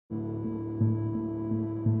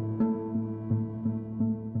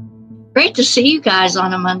Great to see you guys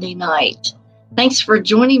on a Monday night. Thanks for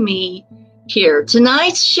joining me here.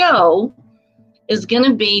 Tonight's show is going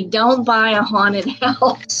to be Don't Buy a Haunted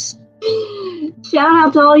House. Shout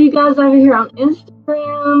out to all you guys over here on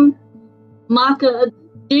Instagram. Maka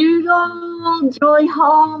Doodle, Joy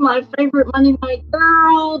Hall, my favorite Monday night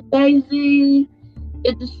girl, Daisy.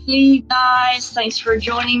 Good to see you guys. Thanks for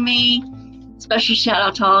joining me. Special shout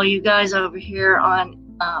out to all you guys over here on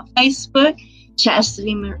Facebook.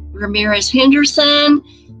 Chastity Ramirez Henderson.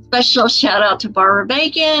 Special shout out to Barbara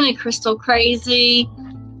Bacon and Crystal Crazy.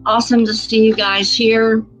 Awesome to see you guys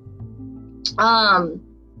here.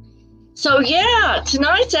 So yeah,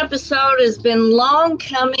 tonight's episode has been long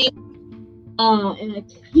coming. And I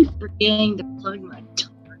keep forgetting to plug my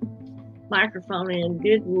microphone in.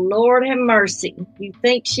 Good Lord have mercy. You'd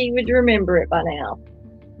think she would remember it by now.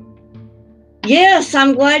 Yes,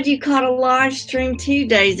 I'm glad you caught a live stream too,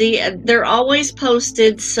 Daisy. They're always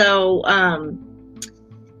posted, so,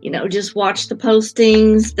 just watch the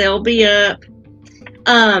postings. They'll be up.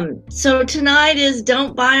 So tonight is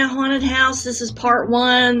Don't Buy a Haunted House. This is part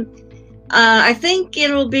 1. I think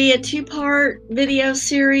it'll be a 2-part video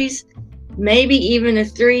series, maybe even a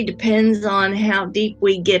 3, depends on how deep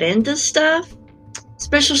we get into stuff.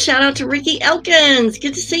 Special shout out to Ricky Elkins.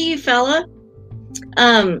 Good to see you, fella.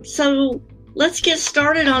 So let's get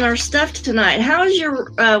started on our stuff tonight. How's your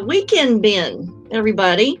weekend been,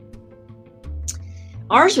 everybody?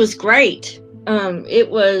 Ours was great. It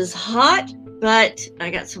was hot, but I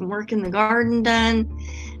got some work in the garden done.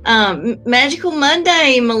 Magical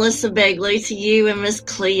Monday, Melissa Begley, to you and Miss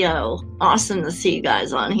Cleo. Awesome to see you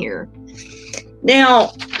guys on here. Now,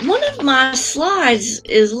 one of my slides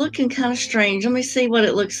is looking kind of strange. Let me see what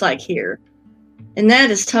it looks like here. And that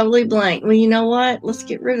is totally blank. Well, you know what? Let's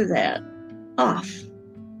get rid of that. Off.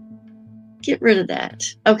 Get rid of that.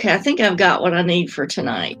 Okay, I think I've got what I need for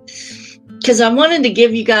tonight. Because I wanted to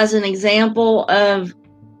give you guys an example of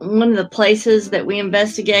one of the places that we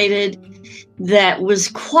investigated that was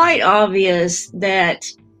quite obvious that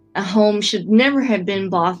a home should never have been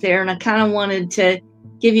bought there. And I kind of wanted to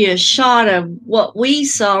give you a shot of what we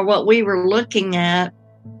saw, what we were looking at.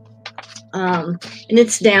 And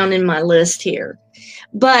it's down in my list here.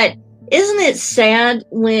 But isn't it sad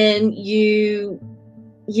when you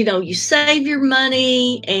save your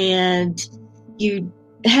money and you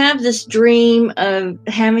have this dream of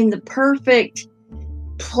having the perfect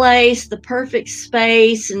place, the perfect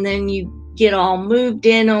space, and then you get all moved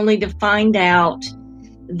in only to find out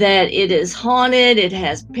that it is haunted, it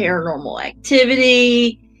has paranormal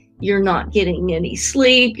activity, you're not getting any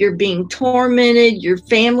sleep, you're being tormented, your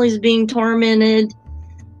family's being tormented.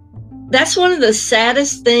 That's one of the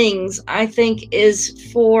saddest things, I think, is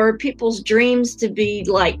for people's dreams to be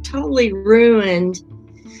like totally ruined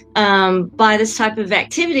by this type of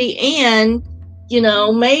activity. And,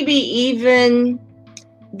 maybe even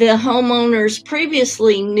the homeowners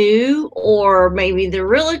previously knew, or maybe the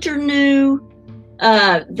realtor knew,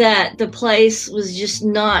 that the place was just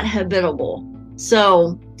not habitable.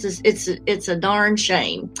 So it's a darn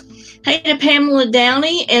shame. Hey to Pamela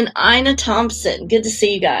Downey and Ina Thompson. Good to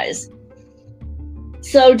see you guys.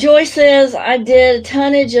 So Joy says, I did a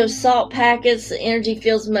tonnage of salt packets. The energy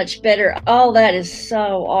feels much better. Oh, that is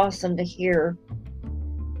so awesome to hear.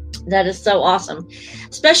 That is so awesome.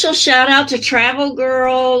 Special shout out to Travel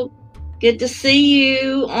Girl. Good to see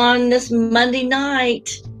you on this Monday night.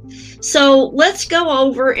 So let's go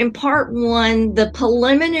over in part 1 the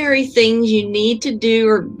preliminary things you need to do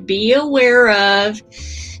or be aware of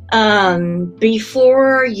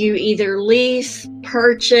before you either lease,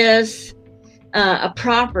 purchase a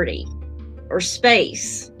property or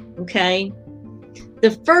space. Okay.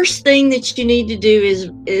 The first thing that you need to do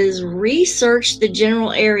is research the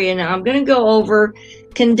general area. Now I'm going to go over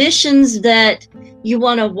conditions that you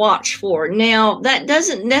want to watch for. Now, that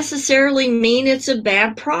doesn't necessarily mean it's a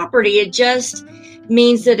bad property. It just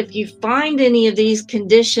means that if you find any of these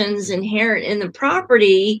conditions inherent in the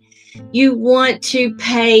property, you want to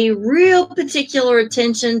pay real particular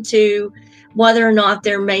attention to whether or not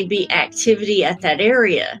there may be activity at that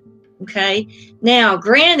area. Okay. Now,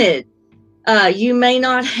 granted, you may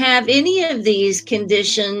not have any of these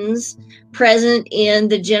conditions present in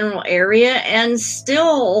the general area and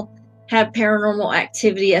still have paranormal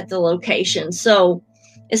activity at the location. So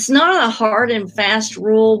it's not a hard and fast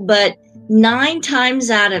rule, but 9 times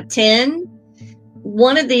out of 10,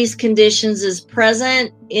 one of these conditions is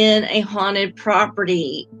present in a haunted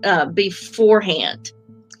property beforehand.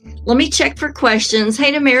 Let me check for questions.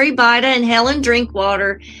 Hey to Mary Bida and Helen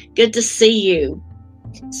Drinkwater. Good to see you.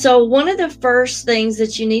 So one of the first things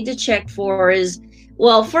that you need to check for is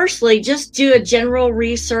Well, firstly, just do a general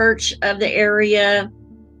research of the area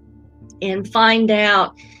and find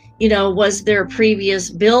out, was there a previous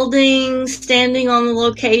building standing on the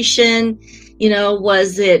location?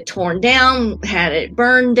 Was it torn down? Had it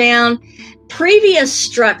burned down? Previous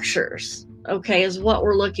structures, okay, is what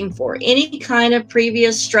we're looking for. Any kind of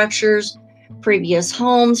previous structures, previous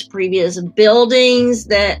homes, previous buildings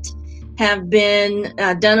that have been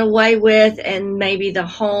done away with, and maybe the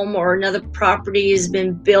home or another property has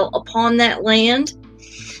been built upon that land.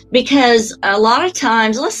 Because a lot of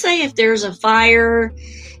times, let's say if there's a fire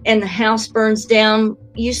and the house burns down,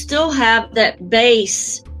 you still have that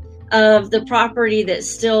base of the property that's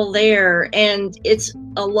still there, and it's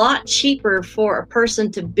a lot cheaper for a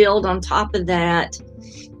person to build on top of that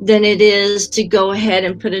than it is to go ahead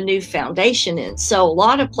and put a new foundation in. So a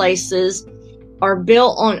lot of places are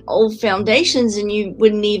built on old foundations, and you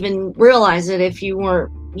wouldn't even realize it if you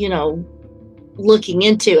weren't, looking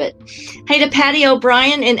into it. Hey to Patty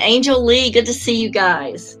O'Brien and Angel Lee, good to see you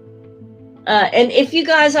guys. And if you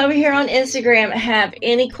guys over here on Instagram have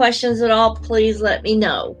any questions at all, please let me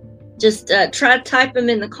know. Just try to type them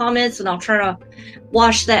in the comments, and I'll try to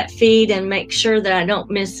watch that feed and make sure that I don't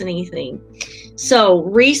miss anything. So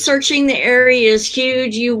researching the area is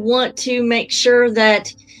huge. You want to make sure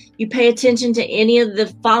that you pay attention to any of the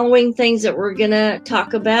following things that we're going to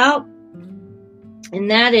talk about. And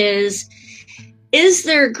that is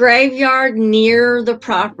there a graveyard near the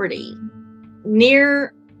property?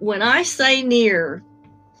 Near, when I say near,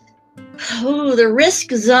 the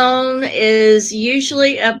risk zone is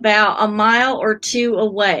usually about a mile or two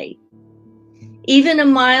away. Even a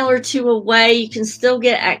mile or two away, you can still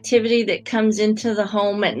get activity that comes into the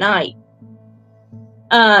home at night.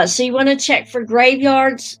 So you want to check for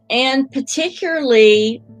graveyards, and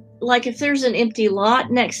particularly, like if there's an empty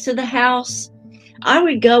lot next to the house, I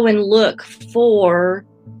would go and look for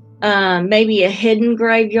maybe a hidden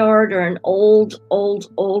graveyard or an old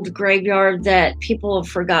graveyard that people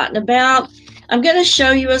have forgotten about. I'm going to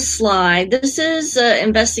show you a slide. This is an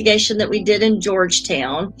investigation that we did in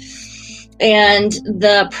Georgetown, and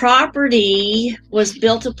the property was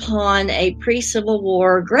built upon a pre-Civil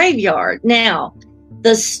War graveyard. Now,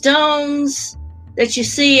 the stones that you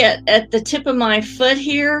see at the tip of my foot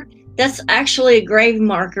here, that's actually a grave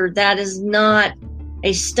marker. That is not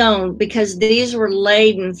a stone, because these were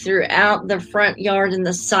laden throughout the front yard and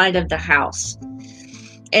the side of the house.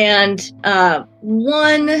 And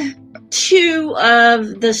two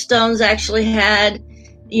of the stones actually had,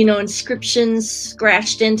 inscriptions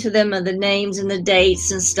scratched into them of the names and the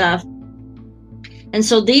dates and stuff. And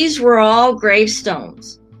so these were all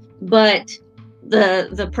gravestones. But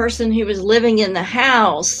the person who was living in the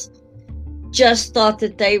house just thought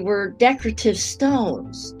that they were decorative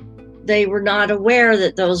stones. They were not aware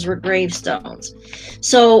that those were gravestones.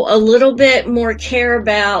 So a little bit more care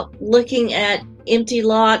about looking at empty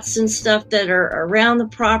lots and stuff that are around the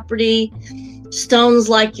property. Stones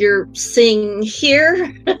like you're seeing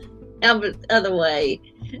here, other way,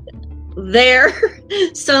 there.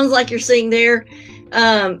 Stones like you're seeing there,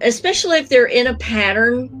 especially if they're in a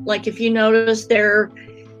pattern. Like if you notice they're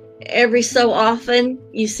every so often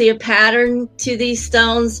you see a pattern to these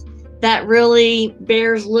stones, that really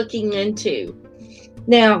bears looking into.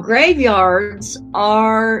 Now, graveyards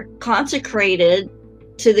are consecrated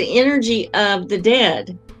to the energy of the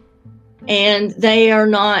dead, and they are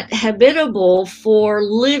not habitable for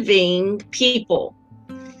living people.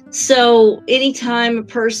 So anytime a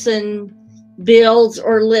person builds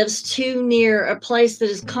or lives too near a place that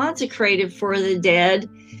is consecrated for the dead,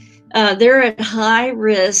 they're at high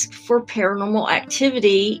risk for paranormal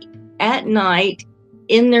activity at night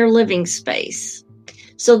in their living space.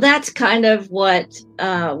 So that's kind of what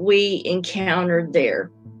we encountered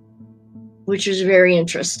there, which was very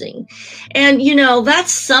interesting. And,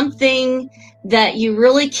 that's something that you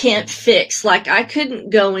really can't fix. Like, I couldn't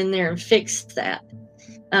go in there and fix that.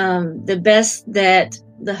 The best that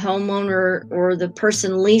the homeowner or the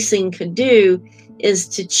person leasing could do is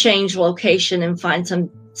to change location and find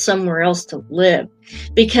somewhere else to live,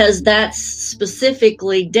 because that's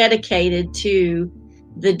specifically dedicated to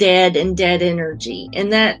the dead and dead energy.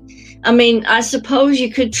 And that, I suppose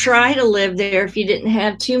you could try to live there if you didn't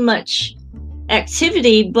have too much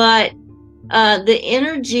activity, but the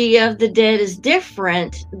energy of the dead is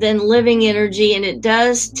different than living energy, and it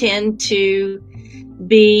does tend to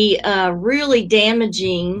be really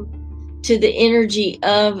damaging to the energy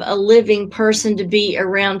of a living person to be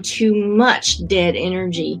around too much dead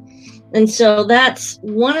energy. And so that's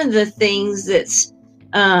one of the things that's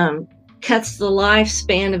cuts the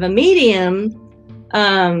lifespan of a medium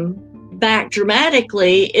back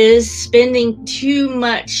dramatically is spending too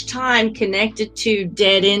much time connected to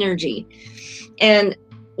dead energy. And,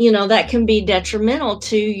 that can be detrimental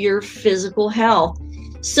to your physical health.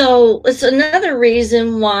 So it's another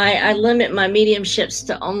reason why I limit my mediumships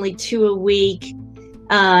to only 2 a week.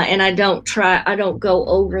 And I don't go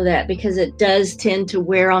over that, because it does tend to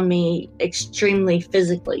wear on me extremely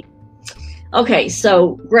physically. Okay,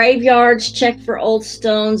 so graveyards, check for old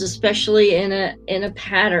stones, especially in a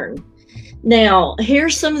pattern. Now,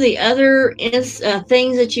 here's some of the other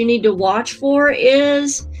things that you need to watch for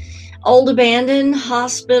is old abandoned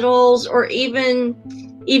hospitals, or even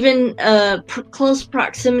close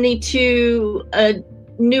proximity to a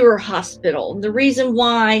newer hospital. The reason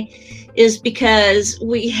why is because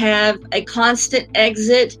we have a constant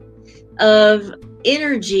exit of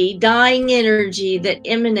energy, dying energy that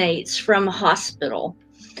emanates from a hospital.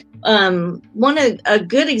 A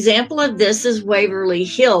good example of this is Waverly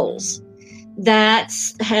Hills. That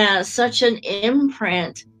has such an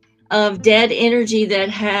imprint of dead energy that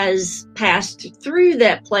has passed through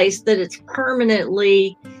that place that it's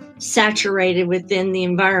permanently saturated within the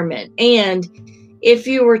environment. And if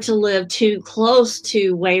you were to live too close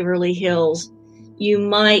to Waverly Hills, you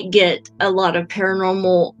might get a lot of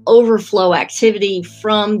paranormal overflow activity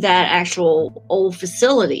from that actual old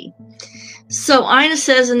facility. So Ina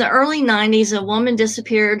says, in the early 90s, a woman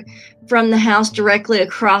disappeared from the house directly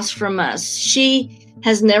across from us. She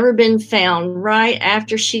has never been found. Right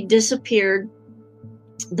after she disappeared,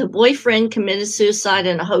 the boyfriend committed suicide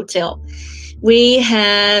in a hotel. We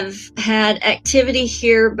have had activity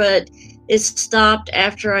here, but it stopped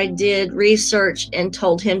after I did research and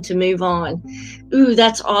told him to move on. Ooh,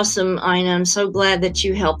 that's awesome, Ina. I'm so glad that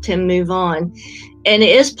you helped him move on. And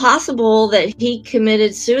it is possible that he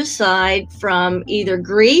committed suicide from either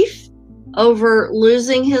grief over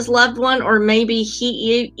losing his loved one, or maybe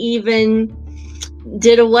he even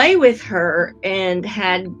did away with her and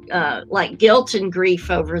had guilt and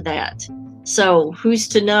grief over that. So who's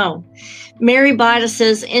to know? Mary Bida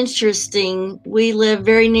says, interesting. We live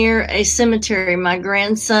very near a cemetery. My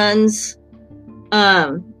grandsons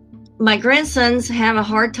have a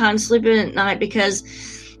hard time sleeping at night because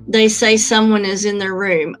they say someone is in their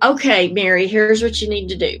room. Okay, Mary, here's what you need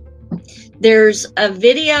to do. There's a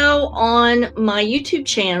video on my YouTube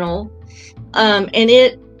channel, and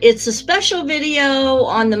it's a special video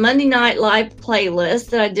on the Monday Night Live playlist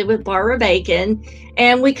that I did with Barbara Bacon,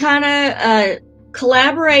 and we kind of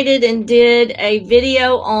collaborated and did a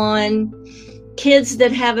video on kids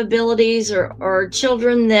that have abilities, or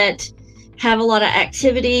children that have a lot of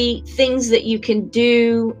activity, things that you can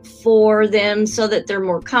do for them so that they're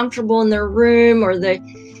more comfortable in their room, or they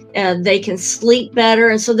can sleep better.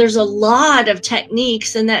 And so there's a lot of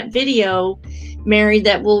techniques in that video, Mary,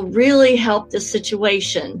 that will really help the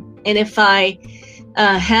situation. And if I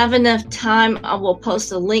have enough time, I will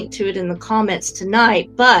post a link to it in the comments tonight.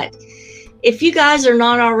 But if you guys are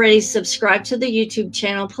not already subscribed to the YouTube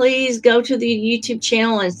channel, please go to the YouTube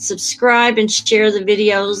channel and subscribe and share the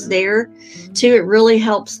videos there too. It really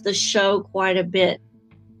helps the show quite a bit.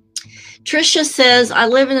 Tricia says, I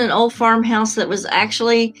live in an old farmhouse that was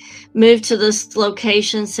actually moved to this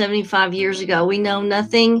location 75 years ago. We know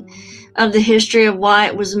nothing of the history of why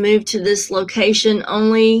it was moved to this location,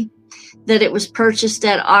 only that it was purchased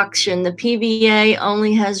at auction. The PVA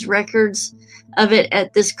only has records of it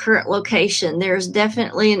at this current location. There's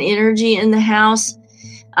definitely an energy in the house.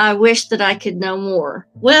 I wish that I could know more.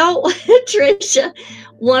 Well, Tricia,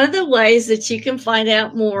 one of the ways that you can find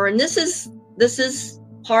out more, and this is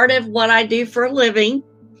part of what I do for a living,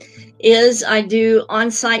 is I do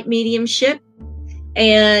on-site mediumship,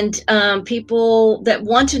 and people that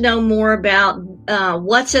want to know more about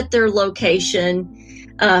what's at their location,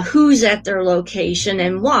 who's at their location,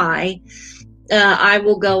 and why, I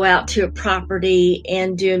will go out to a property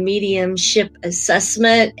and do a mediumship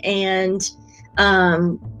assessment, and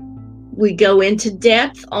we go into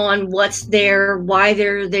depth on what's there, why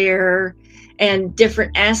they're there, and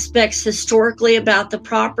different aspects historically about the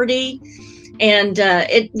property. And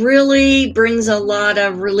it really brings a lot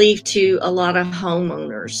of relief to a lot of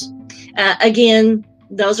homeowners. Again,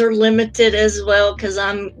 those are limited as well, because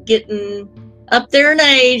I'm getting up there in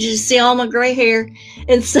age. You see all my gray hair.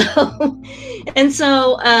 And so,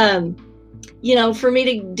 for me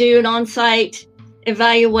to do an on-site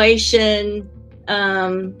evaluation,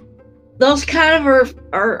 those kind of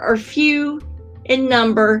are few in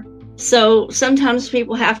number. So sometimes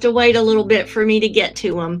people have to wait a little bit for me to get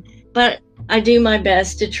to them, but I do my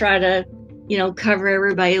best to try to, cover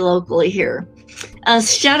everybody locally here.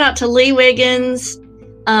 Shout out to Lee Wiggins.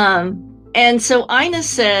 And so Ina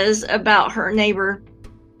says about her neighbor,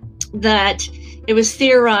 that it was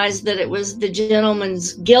theorized that it was the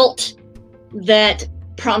gentleman's guilt that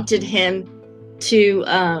prompted him to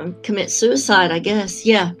commit suicide, I guess.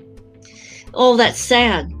 Yeah. Oh, that's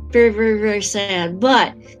sad. Very, very, very sad.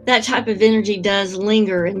 But that type of energy does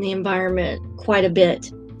linger in the environment quite a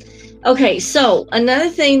bit. Okay, so another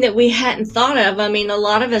thing that we hadn't thought of, I mean, a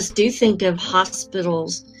lot of us do think of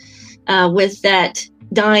hospitals with that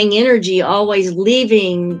dying energy always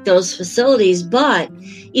leaving those facilities, but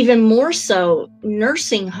even more so,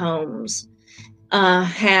 nursing homes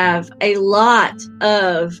have a lot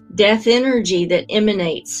of death energy that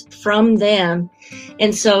emanates from them.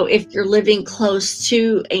 And so if you're living close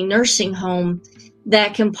to a nursing home,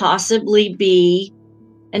 that can possibly be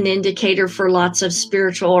an indicator for lots of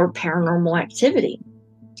spiritual or paranormal activity.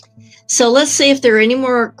 So let's see if there are any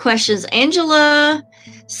more questions. Angela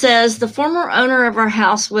says, the former owner of our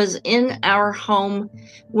house was in our home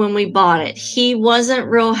when we bought it. He wasn't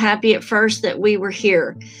real happy at first that we were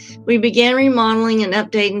here. We began remodeling and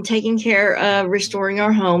updating, taking care of restoring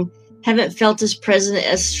our home. Haven't felt his presence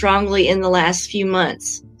as strongly in the last few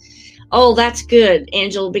months. Oh, that's good,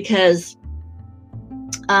 Angela, because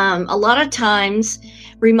a lot of times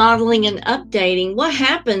remodeling and updating, what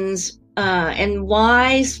happens and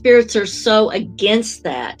why spirits are so against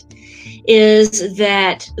that is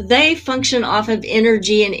that they function off of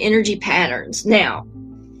energy and energy patterns. Now,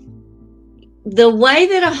 the way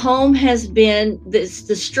that a home has been, the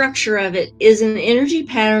structure of it is an energy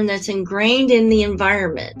pattern that's ingrained in the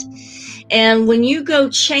environment. And when you go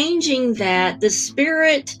changing that, the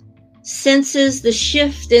spirit senses the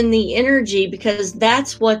shift in the energy because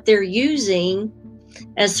that's what they're using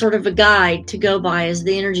as sort of a guide to go by as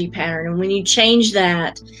the energy pattern. And when you change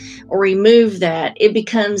that or remove that, it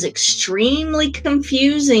becomes extremely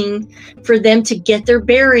confusing for them to get their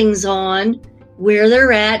bearings on where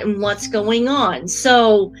they're at and what's going on.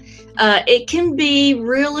 So it can be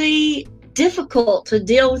really difficult to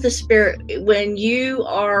deal with the spirit when you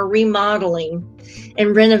are remodeling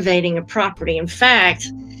and renovating a property. In fact,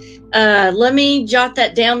 let me jot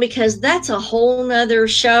that down because that's a whole nother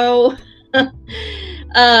show.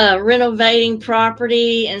 Renovating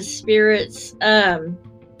property and spirits,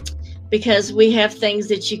 because we have things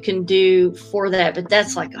that you can do for that, but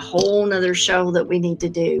that's like a whole nother show that we need to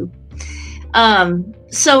do.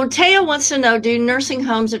 So Taya wants to know, do nursing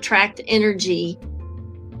homes attract energy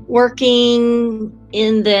working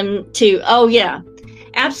in them too? Oh yeah,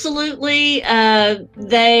 absolutely.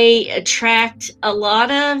 They attract a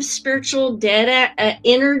lot of spiritual dead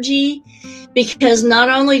energy, because not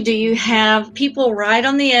only do you have people right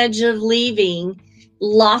on the edge of leaving,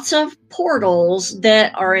 lots of portals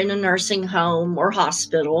that are in a nursing home or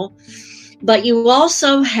hospital, but you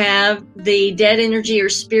also have the dead energy or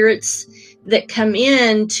spirits that come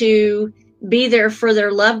in to be there for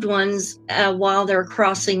their loved ones while they're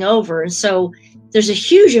crossing over. And so there's a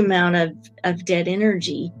huge amount of dead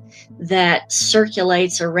energy that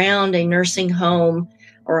circulates around a nursing home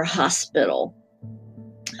or a hospital.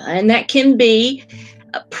 And that can be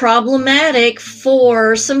problematic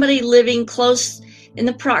for somebody living close in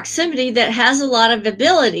the proximity that has a lot of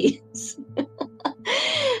abilities.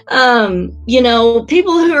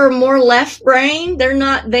 People who are more left-brained,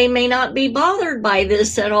 they may not be bothered by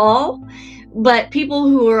this at all. But people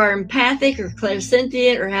who are empathic or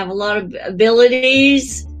clairsentient or have a lot of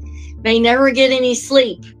abilities may never get any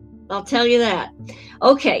sleep. I'll tell you that.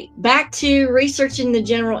 Okay, back to researching the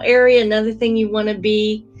general area. Another thing you want to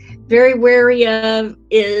be very wary of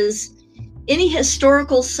is any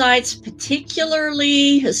historical sites,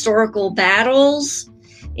 particularly historical battles,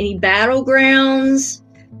 any battlegrounds,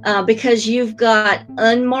 because you've got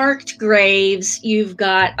unmarked graves, you've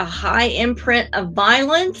got a high imprint of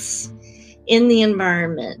violence in the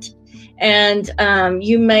environment. And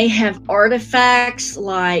you may have artifacts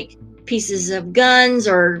like pieces of guns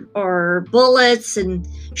or bullets and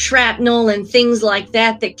shrapnel and things like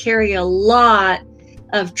that carry a lot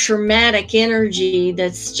of traumatic energy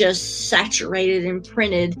that's just saturated and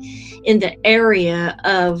printed in the area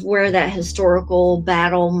of where that historical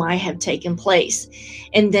battle might have taken place.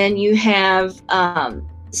 And then you have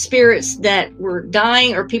spirits that were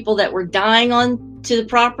dying or people that were dying on to the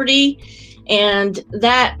property, and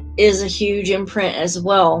that is a huge imprint as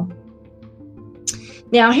well.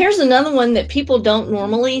 Now, here's another one that people don't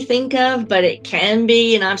normally think of, but it can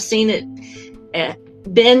be, and I've seen it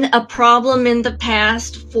been a problem in the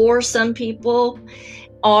past for some people,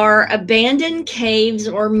 are abandoned caves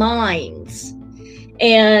or mines.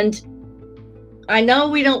 And I know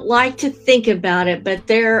we don't like to think about it, but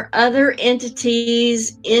there are other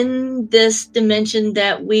entities in this dimension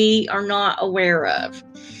that we are not aware of.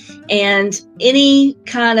 And any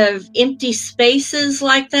kind of empty spaces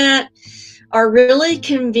like that are really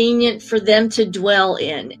convenient for them to dwell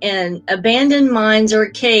in. And abandoned mines or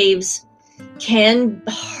caves can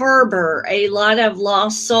harbor a lot of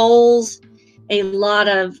lost souls, a lot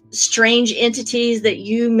of strange entities that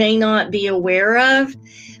you may not be aware of,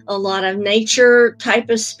 a lot of nature type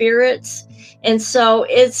of spirits. And so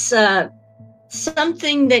it's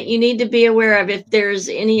something that you need to be aware of if there's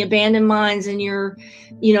any abandoned mines in your,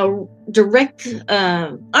 direct,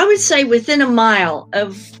 I would say within a mile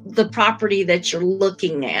of the property that you're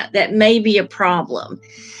looking at. That may be a problem.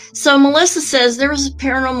 So Melissa says, there was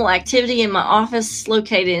paranormal activity in my office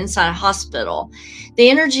located inside a hospital. The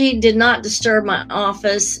energy did not disturb my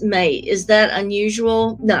office mate. Is that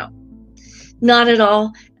unusual? No, not at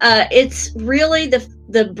all. It's really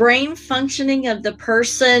the brain functioning of the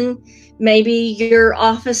person. Maybe your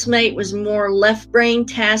office mate was more left brain,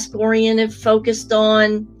 task oriented, focused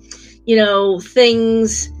on,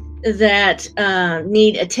 things that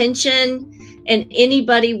need attention. And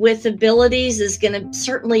anybody with abilities is going to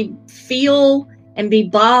certainly feel and be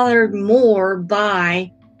bothered more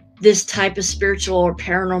by this type of spiritual or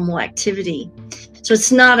paranormal activity. So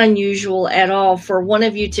it's not unusual at all for one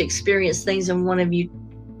of you to experience things and one of you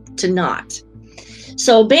to not.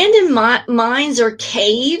 So abandoned mines or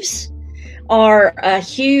caves are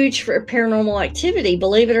huge for paranormal activity,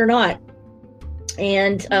 believe it or not.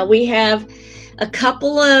 And we have a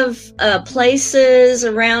couple of places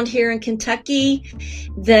around here in Kentucky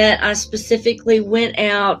that I specifically went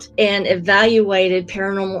out and evaluated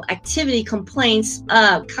paranormal activity complaints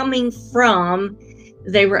coming from,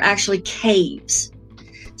 they were actually caves.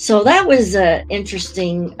 So that was an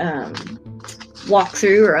interesting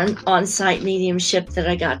walkthrough or on-site mediumship that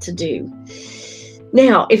I got to do.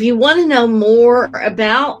 Now, if you want to know more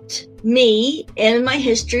about me and my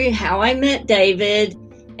history, how I met David,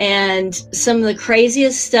 and some of the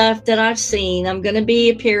craziest stuff that I've seen, I'm going to be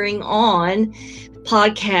appearing on a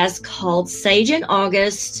podcast called Sage in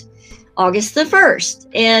August the 1st.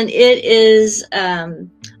 And it is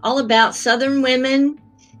all about Southern women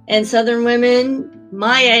and Southern women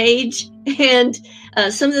my age and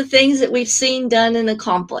some of the things that we've seen done and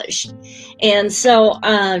accomplished. And so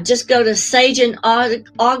just go to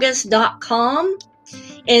sageinaugust.com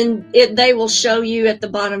and they will show you at the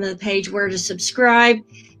bottom of the page where to subscribe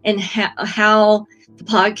and how the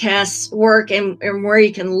podcasts work and where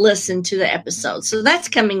you can listen to the episodes. So that's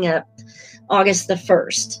coming up August the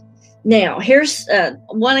 1st. Now, I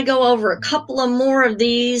want to go over a couple of more of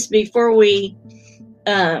these before we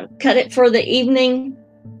cut it for the evening.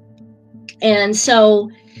 And so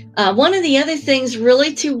one of the other things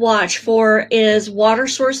really to watch for is water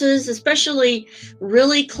sources, especially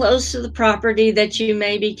really close to the property that you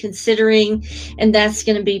may be considering. And that's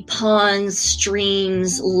going to be ponds,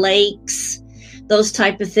 streams, lakes, those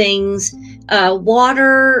type of things.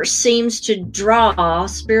 Water seems to draw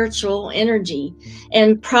spiritual energy,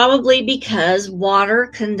 and probably because water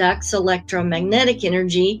conducts electromagnetic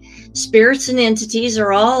energy. Spirits and entities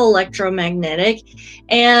are all electromagnetic,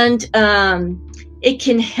 and it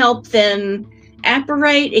can help them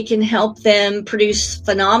apparate. It can help them produce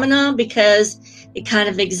phenomena because it kind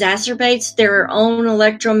of exacerbates their own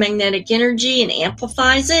electromagnetic energy and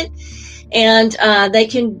amplifies it. And they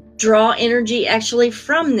can draw energy actually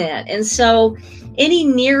from that. And so any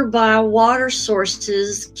nearby water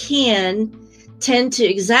sources can tend to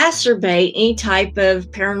exacerbate any type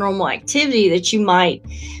of paranormal activity that you might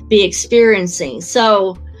be experiencing.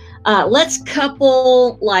 So let's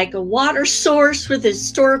couple like a water source with a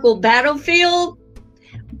historical battlefield.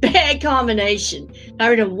 Bad combination,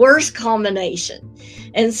 or the worst combination.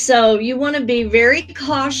 And so you want to be very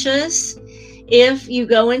cautious if you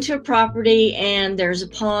go into a property and there's a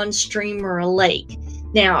pond, stream, or a lake.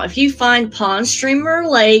 Now, if you find pond, stream, or a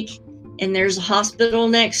lake, and there's a hospital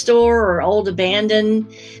next door or old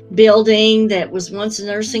abandoned building that was once a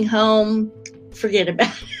nursing home, forget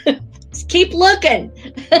about it. Just keep looking.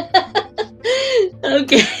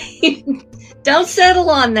 Okay. Don't settle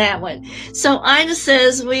on that one. So Ina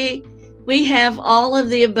says we have all of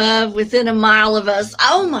the above within a mile of us.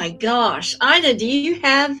 Oh my gosh. Ina, do you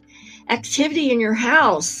have activity in your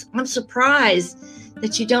house? I'm surprised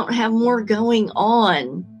that you don't have more going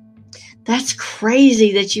on. That's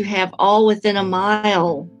crazy that you have all within a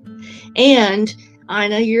mile. And I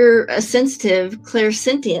know you're a sensitive,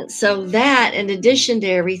 clairsentient. So that, in addition to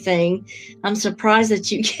everything, I'm surprised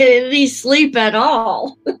that you get any sleep at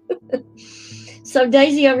all. So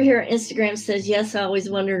Daisy over here on Instagram says, yes, I always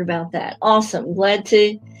wondered about that. Awesome. Glad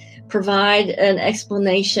to provide an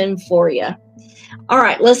explanation for you. All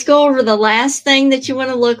right, let's go over the last thing that you want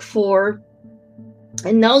to look for.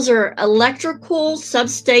 And those are electrical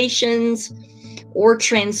substations or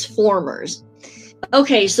transformers.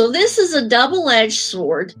 Okay, so this is a double-edged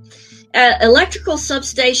sword. Electrical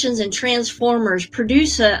substations and transformers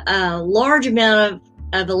produce a large amount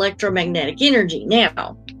of electromagnetic energy.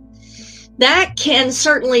 Now, that can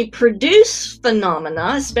certainly produce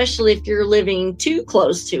phenomena, especially if you're living too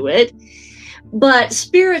close to it. But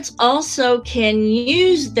spirits also can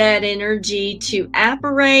use that energy to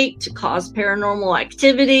apparate, to cause paranormal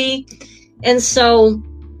activity. And so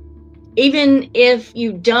even if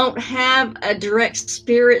you don't have a direct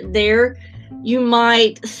spirit there, you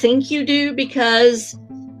might think you do, because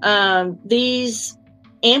these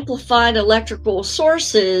amplified electrical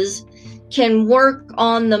sources can work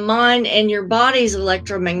on the mind and your body's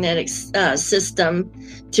electromagnetic system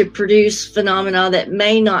to produce phenomena that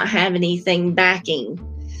may not have anything backing.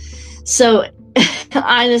 So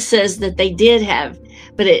Ina says that they did have,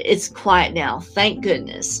 but it's quiet now, thank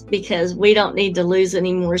goodness, because we don't need to lose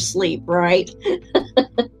any more sleep, right?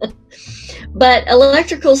 But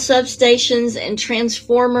electrical substations and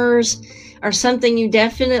transformers are something you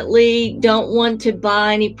definitely don't want to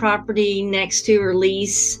buy any property next to or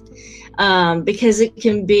lease, because it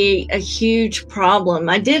can be a huge problem.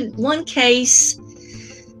 I did one case,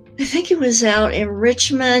 I think it was out in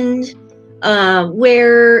Richmond,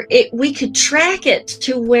 where we could track it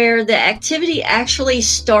to where the activity actually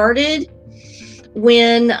started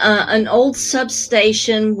when an old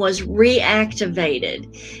substation was reactivated.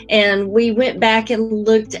 And we went back and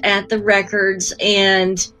looked at the records,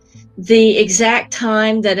 and the exact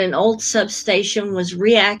time that an old substation was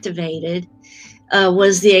reactivated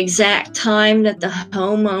was the exact time that the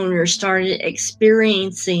homeowner started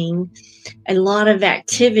experiencing a lot of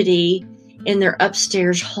activity in their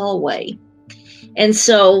upstairs hallway. And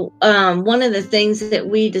so one of the things that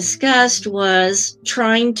we discussed was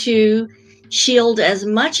trying to shield as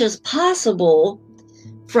much as possible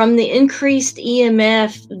from the increased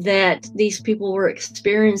EMF that these people were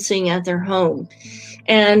experiencing at their home.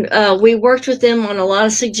 And we worked with them on a lot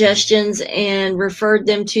of suggestions and referred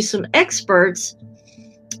them to some experts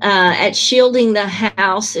at shielding the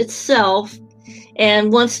house itself.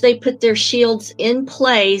 And once they put their shields in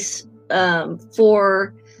place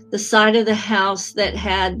for the side of the house that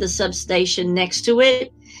had the substation next to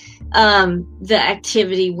it, the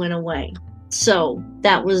activity went away. So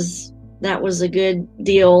that was a good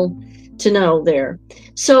deal to know there.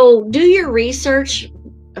 So do your research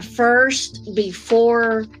first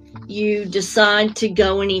before you decide to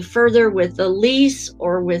go any further with a lease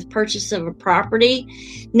or with purchase of a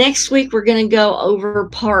property. Next week, we're going to go over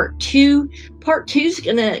part 2. Part 2 is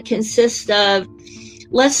going to consist of,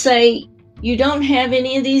 let's say you don't have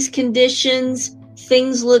any of these conditions,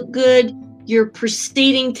 things look good, you're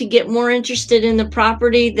proceeding to get more interested in the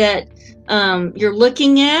property that you're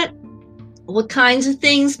looking at. What kinds of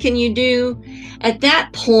things can you do at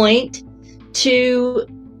that point to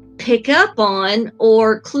pick up on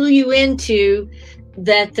or clue you into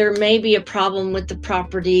that there may be a problem with the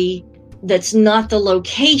property that's not the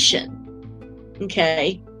location,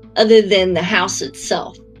 okay, other than the house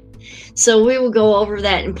itself? So we will go over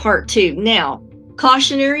that in part 2. Now,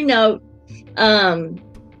 cautionary note,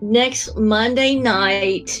 next Monday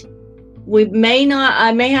night,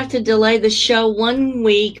 I may have to delay the show 1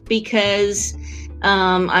 week because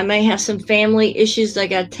I may have some family issues that I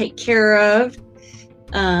got to take care of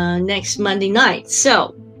next Monday night.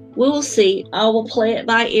 So we will see. I will play it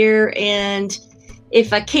by ear, and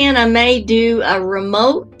if I can, I may do a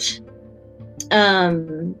remote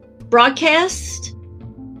broadcast.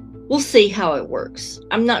 We'll see how it works.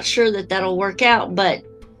 I'm not sure that that'll work out, but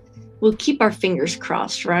we'll keep our fingers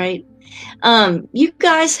crossed, right? You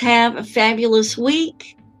guys have a fabulous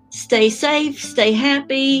week. Stay safe, stay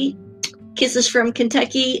happy. Kisses from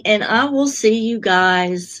Kentucky, and I will see you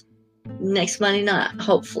guys next Monday night,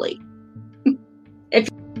 hopefully. If